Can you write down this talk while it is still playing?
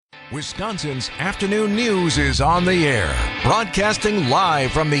Wisconsin's afternoon news is on the air, broadcasting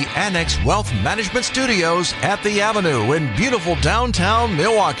live from the Annex Wealth Management Studios at the Avenue in beautiful downtown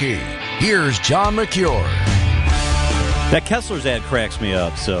Milwaukee. Here's John McCure. That Kessler's ad cracks me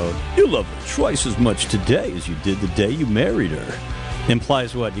up, so you love her twice as much today as you did the day you married her.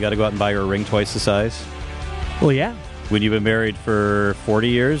 Implies what? You got to go out and buy her a ring twice the size? Well, yeah. When you've been married for 40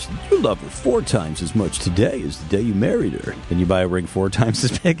 years, you love her 4 times as much today as the day you married her. And you buy a ring 4 times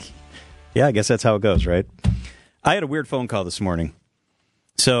as big? Yeah, I guess that's how it goes, right? I had a weird phone call this morning.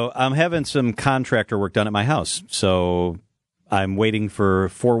 So I'm having some contractor work done at my house. So I'm waiting for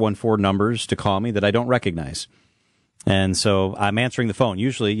 414 numbers to call me that I don't recognize. And so I'm answering the phone.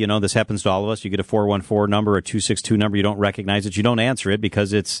 Usually, you know, this happens to all of us. You get a 414 number, a 262 number, you don't recognize it. You don't answer it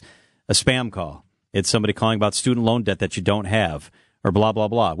because it's a spam call. It's somebody calling about student loan debt that you don't have, or blah, blah,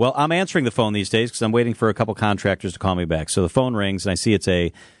 blah. Well, I'm answering the phone these days because I'm waiting for a couple contractors to call me back. So the phone rings, and I see it's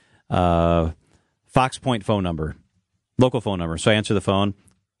a Fox Point phone number, local phone number. So I answer the phone.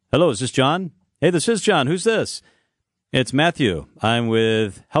 Hello, is this John? Hey, this is John. Who's this? It's Matthew. I'm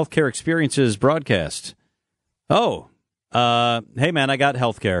with Healthcare Experiences Broadcast. Oh, hey, man, I got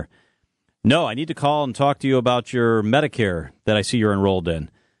healthcare. No, I need to call and talk to you about your Medicare that I see you're enrolled in.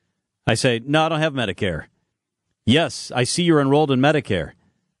 I say, no, I don't have Medicare. Yes, I see you're enrolled in Medicare.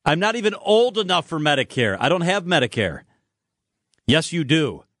 I'm not even old enough for Medicare. I don't have Medicare. Yes, you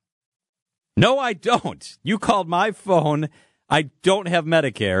do. No, I don't. You called my phone. I don't have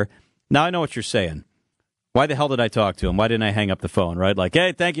Medicare. Now I know what you're saying. Why the hell did I talk to him? Why didn't I hang up the phone, right? Like,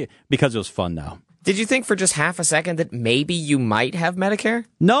 hey, thank you. Because it was fun now. Did you think for just half a second that maybe you might have Medicare?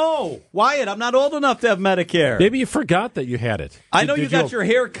 No, Wyatt, I'm not old enough to have Medicare. Maybe you forgot that you had it. I know you got your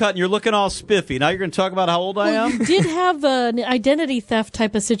hair cut and you're looking all spiffy. Now you're going to talk about how old I am? You did have an identity theft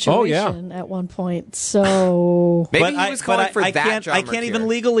type of situation at one point, so... Maybe he was calling for that, John I can't McCure. even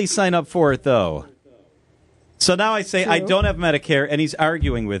legally sign up for it, though. So now I say True. I don't have Medicare, and he's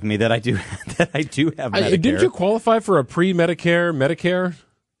arguing with me that I do have Medicare. Didn't you qualify for a Medicare?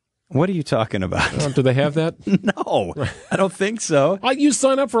 What are you talking about? Do they have that? No, I don't think so. You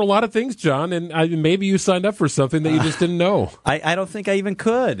sign up for a lot of things, John, and maybe you signed up for something that you just didn't know. I don't think I even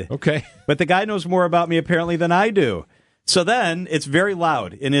could. Okay. But the guy knows more about me apparently than I do. So then it's very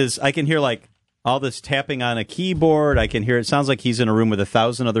loud. I can hear like all this tapping on a keyboard. I can hear it sounds like he's in a room with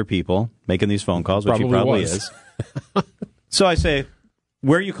 1,000 other people making these phone calls, which he probably is. So I say,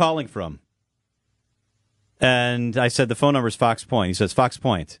 where are you calling from? And I said, the phone number is Fox Point. He says, Fox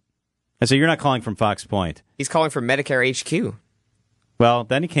Point. I said, you're not calling from Fox Point. He's calling from Medicare HQ. Well,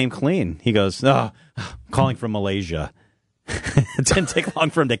 then he came clean. He goes, I'm calling from Malaysia. It didn't take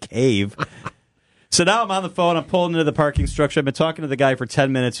long for him to cave. So now I'm on the phone. I'm pulling into the parking structure. I've been talking to the guy for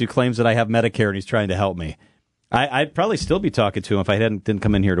 10 minutes who claims that I have Medicare, and he's trying to help me. I'd probably still be talking to him if I didn't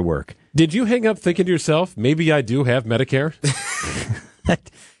come in here to work. Did you hang up thinking to yourself, maybe I do have Medicare?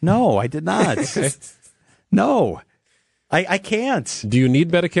 No, I did not. No. I can't. Do you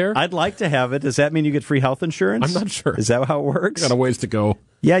need Medicare? I'd like to have it. Does that mean you get free health insurance? I'm not sure. Is that how it works? Got a ways to go.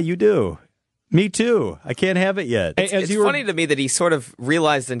 Yeah, you do. Me too. I can't have it yet. It's funny to me that he sort of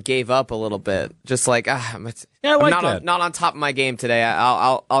realized and gave up a little bit. Just like, I'm not on top of my game today.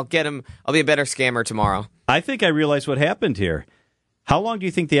 I'll get him. I'll be a better scammer tomorrow. I think I realized what happened here. How long do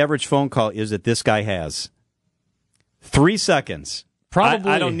you think the average phone call is that this guy has? 3 seconds.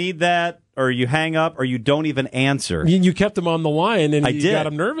 Probably. I don't need that. Or you hang up, or you don't even answer. You kept him on the line, and you did. got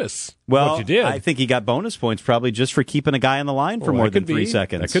him nervous. Well, what you did. I think he got bonus points probably just for keeping a guy on the line for more than 3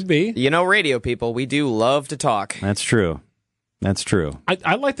 seconds. That could be. You know, radio people, we do love to talk. That's true. That's true.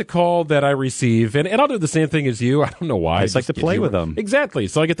 I like the call that I receive, and I'll do the same thing as you. I don't know why. I just like to play with them. Exactly.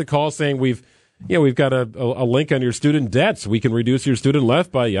 So I get the call saying we've got a link on your student debt, so we can reduce your student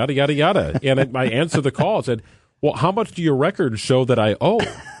left by yada, yada, yada. And I answer the call and said, well, how much do your records show that I owe?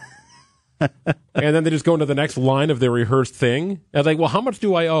 And then they just go into the next line of their rehearsed thing. I was like, well, how much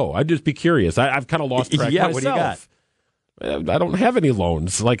do I owe? I'd just be curious. I've kind of lost track myself. What do you got? I don't have any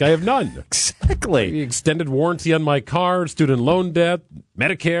loans. Like, I have none. Exactly. Extended warranty on my car, student loan debt,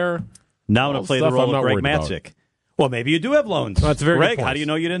 Medicare. Now I'm going to play the role of Greg Matzik. Well, maybe you do have loans. That's very Greg, good point. how do you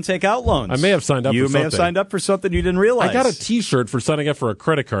know you didn't take out loans? I may have signed up for something. You may have signed up for something you didn't realize. I got a T-shirt for signing up for a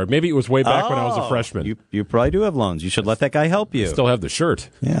credit card. Maybe it was way back when I was a freshman. You probably do have loans. You should let that guy help you. I still have the shirt.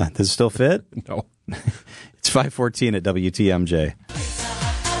 Yeah. Does it still fit? No. It's 5:14 at WTMJ.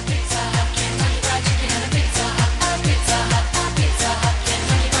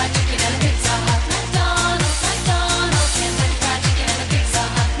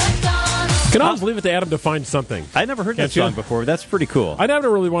 Can always leave it to Adam to find something. I never heard that song before. That's pretty cool. I never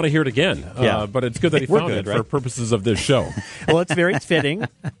really want to hear it again. But it's good that he found it for purposes of this show. Well, it's very fitting.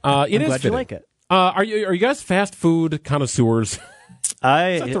 I'm glad fitting. you like it. Are you guys fast food connoisseurs?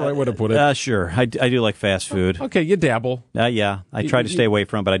 Is that the right way to put it? Sure. I do like fast food. Okay, you dabble. Yeah. I try to stay away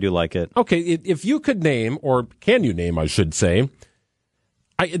from it, but I do like it. Okay, if you could name, or can you name, I should say,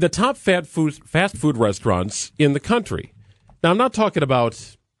 the top fast food restaurants in the country. Now, I'm not talking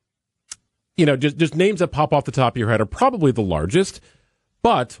about, just names that pop off the top of your head are probably the largest,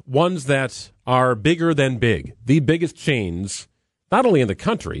 but ones that are bigger than big. The biggest chains, not only in the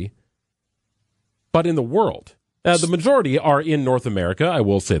country, but in the world. The majority are in North America, I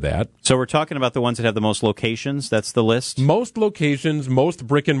will say that. So we're talking about the ones that have the most locations? That's the list? Most locations, most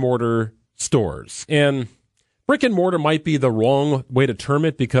brick-and-mortar stores. And brick-and-mortar might be the wrong way to term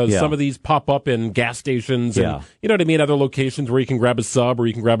it because some of these pop up in gas stations and, you know what I mean, other locations where you can grab a sub or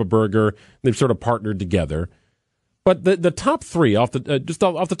you can grab a burger. They've sort of partnered together. But the top three, just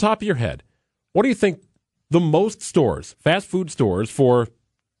off the top of your head, what do you think the most stores, fast food stores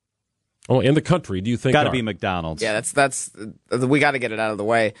in the country, do you think got to be McDonald's. Yeah, that's we got to get it out of the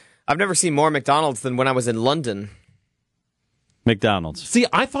way. I've never seen more McDonald's than when I was in London. McDonald's. See,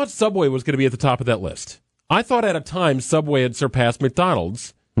 I thought Subway was going to be at the top of that list. I thought at a time Subway had surpassed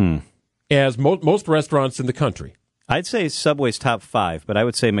McDonald's as most restaurants in the country. I'd say Subway's top 5, but I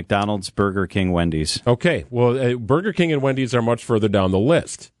would say McDonald's, Burger King, Wendy's. Okay, well, Burger King and Wendy's are much further down the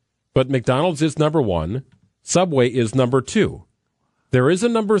list. But McDonald's is number 1. Subway is number 2. There is a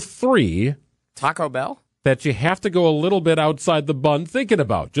number 3. Taco Bell? That you have to go a little bit outside the bun thinking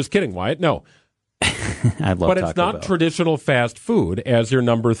about. Just kidding, Wyatt. No. I love but it's Taco not Bell. traditional fast food as your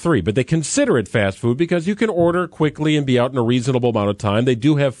number 3. But they consider it fast food because you can order quickly and be out in a reasonable amount of time. They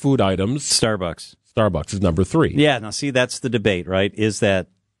do have food items. Starbucks. Starbucks is number 3. Yeah, now see, that's the debate, right? Is that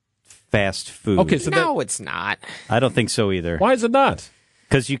fast food? Okay, so no, it's not. I don't think so either. Why is it not?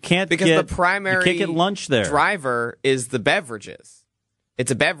 Because you can't the primary you can't get lunch there. Driver is the beverages. It's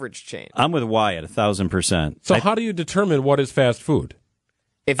a beverage chain. I'm with Wyatt 1,000%. So how do you determine what is fast food?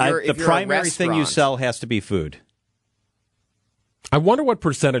 If you're the primary thing you sell has to be food. I wonder what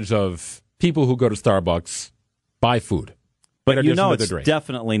percentage of people who go to Starbucks buy food. But it's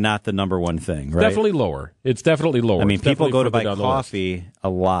definitely not the number one thing, right? Definitely lower. It's definitely lower. I mean, people go to buy coffee a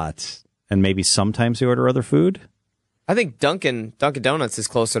lot, and maybe sometimes they order other food. I think Dunkin' Donuts is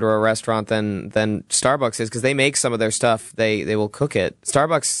closer to a restaurant than Starbucks is because they make some of their stuff. They will cook it.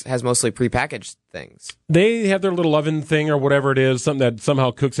 Starbucks has mostly prepackaged things. They have their little oven thing or whatever it is, something that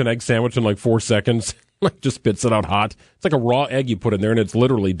somehow cooks an egg sandwich in like 4 seconds. Like just spits it out hot. It's like a raw egg you put in there, and it's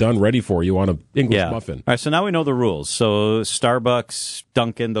literally done ready for you on an English muffin. All right, so now we know the rules. So Starbucks,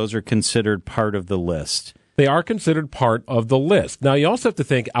 Dunkin', those are considered part of the list. They are considered part of the list. Now, you also have to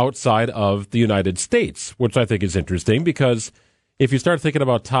think outside of the United States, which I think is interesting because if you start thinking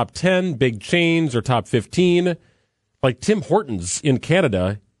about top 10 big chains or top 15, like Tim Hortons in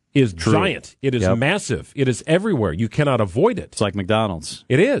Canada is giant. It is massive. It is everywhere. You cannot avoid it. It's like McDonald's.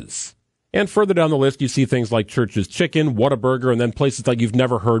 It is. And further down the list, you see things like Church's Chicken, Whataburger, and then places like you've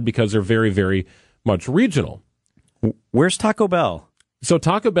never heard because they're very, very much regional. Where's Taco Bell? So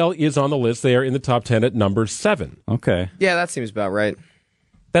Taco Bell is on the list. They are in the top 10 at number 7. Okay. Yeah, that seems about right.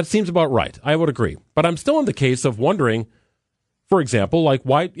 That seems about right. I would agree. But I'm still in the case of wondering, for example, like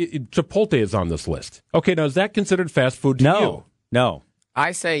why Chipotle is on this list. Okay, now is that considered fast food to you? No.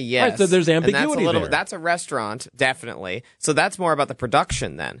 I say yes. Right, so there's ambiguity there. That's a restaurant, definitely. So that's more about the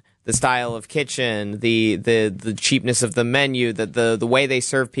production then. The style of kitchen, the cheapness of the menu, the way they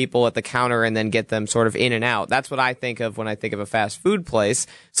serve people at the counter and then get them sort of in and out. That's what I think of when I think of a fast food place.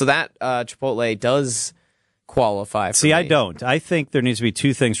 So that Chipotle does qualify for me. I don't. I think there needs to be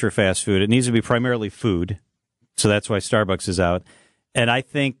 2 things for fast food. It needs to be primarily food. So that's why Starbucks is out. And I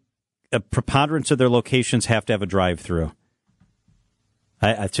think a preponderance of their locations have to have a drive-through.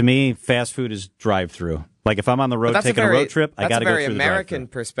 To me, fast food is drive-through. Like if I'm on the road taking a road trip, I got to go through the drive-through. That's a very American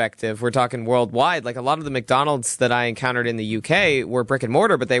perspective. We're talking worldwide. Like a lot of the McDonald's that I encountered in the UK were brick and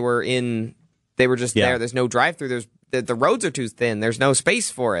mortar, but they were just there. There's no drive-through. The roads are too thin. There's no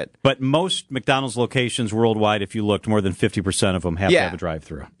space for it. But most McDonald's locations worldwide, if you looked, more than 50% of them have to have a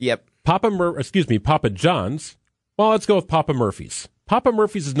drive-through. Yep. Papa John's. Well, let's go with Papa Murphy's. Papa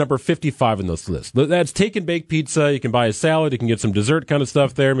Murphy's is number 55 on this list. That's take and bake pizza. You can buy a salad. You can get some dessert kind of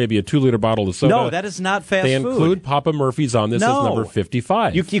stuff there. Maybe a 2-liter bottle of soda. No, that is not fast food. They include Papa Murphy's on this as number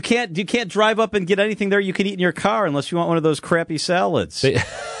 55. You can't drive up and get anything there you can eat in your car unless you want one of those crappy salads.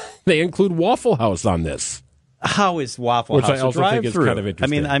 They include Waffle House on this. How is Waffle Which House I also a think is drive-through? kind of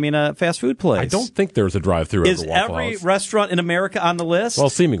interesting. I mean, a fast food place. I don't think there's a drive-through Is at Waffle every House. restaurant in America on the list? Well,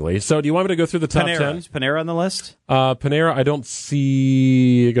 seemingly. So do you want me to go through the top Panera. 10? Is Panera on the list? Panera, I don't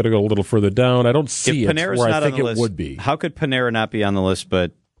see. I got to go a little further down. I don't see If it Panera's where not I think on the it list, would be. How could Panera not be on the list,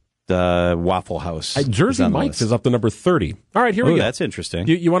 but Waffle House? Jersey Mike's is up to number 30. All right, here we go. That's interesting.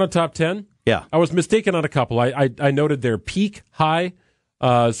 You want a top 10? Yeah. I was mistaken on a couple. I noted their peak high,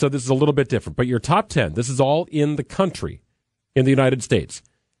 so this is a little bit different. But your top 10, this is all in the country, in the United States.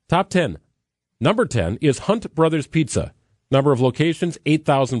 Top 10. Number 10 is Hunt Brothers Pizza. Number of locations,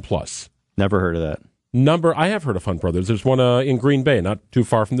 8,000 plus. Never heard of that. I have heard of Hunt Brothers. There's one in Green Bay, not too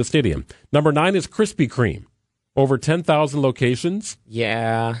far from the stadium. Number 9 is Krispy Kreme. Over 10,000 locations.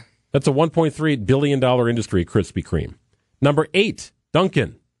 Yeah. That's a $1.3 billion industry, Krispy Kreme. Number 8,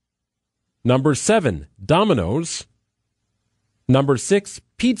 Dunkin'. Number 7, Domino's. Number 6,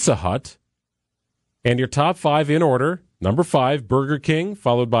 Pizza Hut. And your top 5 in order. Number 5, Burger King,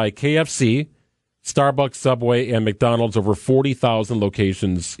 followed by KFC, Starbucks, Subway, and McDonald's. Over 40,000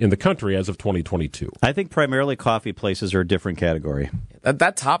 locations in the country as of 2022. I think primarily coffee places are a different category.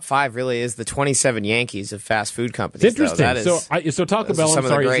 That top 5 really is the 27 Yankees of fast food companies. It's interesting. Though. So Taco those Bell, are some I'm of the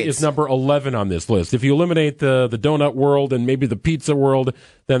sorry, greats. is number 11 on this list. If you eliminate the donut world and maybe the pizza world,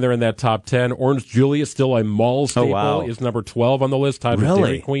 then they're in that top 10. Orange Julius, still a mall staple, is number 12 on the list, tied with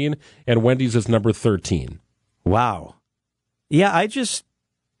Dairy Queen. And Wendy's is number 13. Wow. Yeah, I just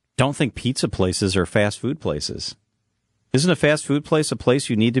don't think pizza places are fast food places. Isn't a fast food place a place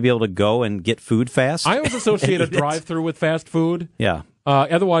you need to be able to go and get food fast? I always associate a drive-through with fast food. Yeah.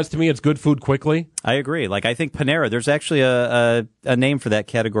 Otherwise, to me, it's good food quickly. I agree. Like, I think Panera, there's actually a name for that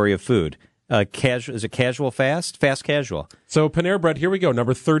category of food. Is it casual fast? Fast casual. So Panera Bread, here we go.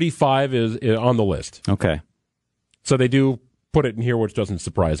 Number 35 is on the list. Okay. So they do put it in here, which doesn't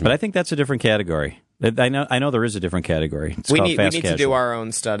surprise me. But I think that's a different category. I know there is a different category. It's We called need fast to casual. do our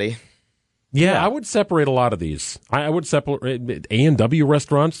own study. Yeah, I would separate a lot of these. I would separate A&W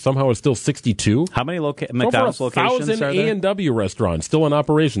restaurants. Somehow is still 62. How many McDonald's Over locations 1,000 are there? A&W restaurants still in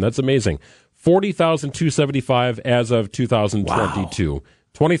operation. That's amazing. 40,275 as of 2022. Wow.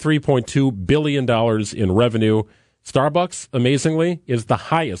 $23.2 billion in revenue. Starbucks, amazingly, is the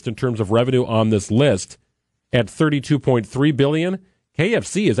highest in terms of revenue on this list at $32.3 billion.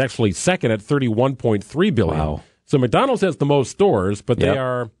 KFC is actually second at $31.3 billion. Wow. So McDonald's has the most stores, but they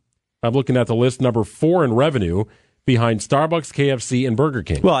are, I'm looking at the list, number 4 in revenue behind Starbucks, KFC, and Burger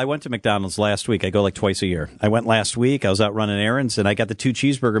King. Well, I went to McDonald's last week. I go like twice a year. I went last week. I was out running errands, and I got the 2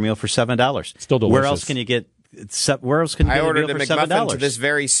 cheeseburger meal for $7. Still delicious. Where else can you get? Where else can you I get ordered a a meal for McMuffin $7? to this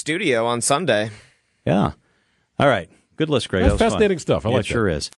very studio on Sunday. Yeah. All right. Good list, Greg. That's That was fascinating fun. stuff. I Yeah, like it sure is.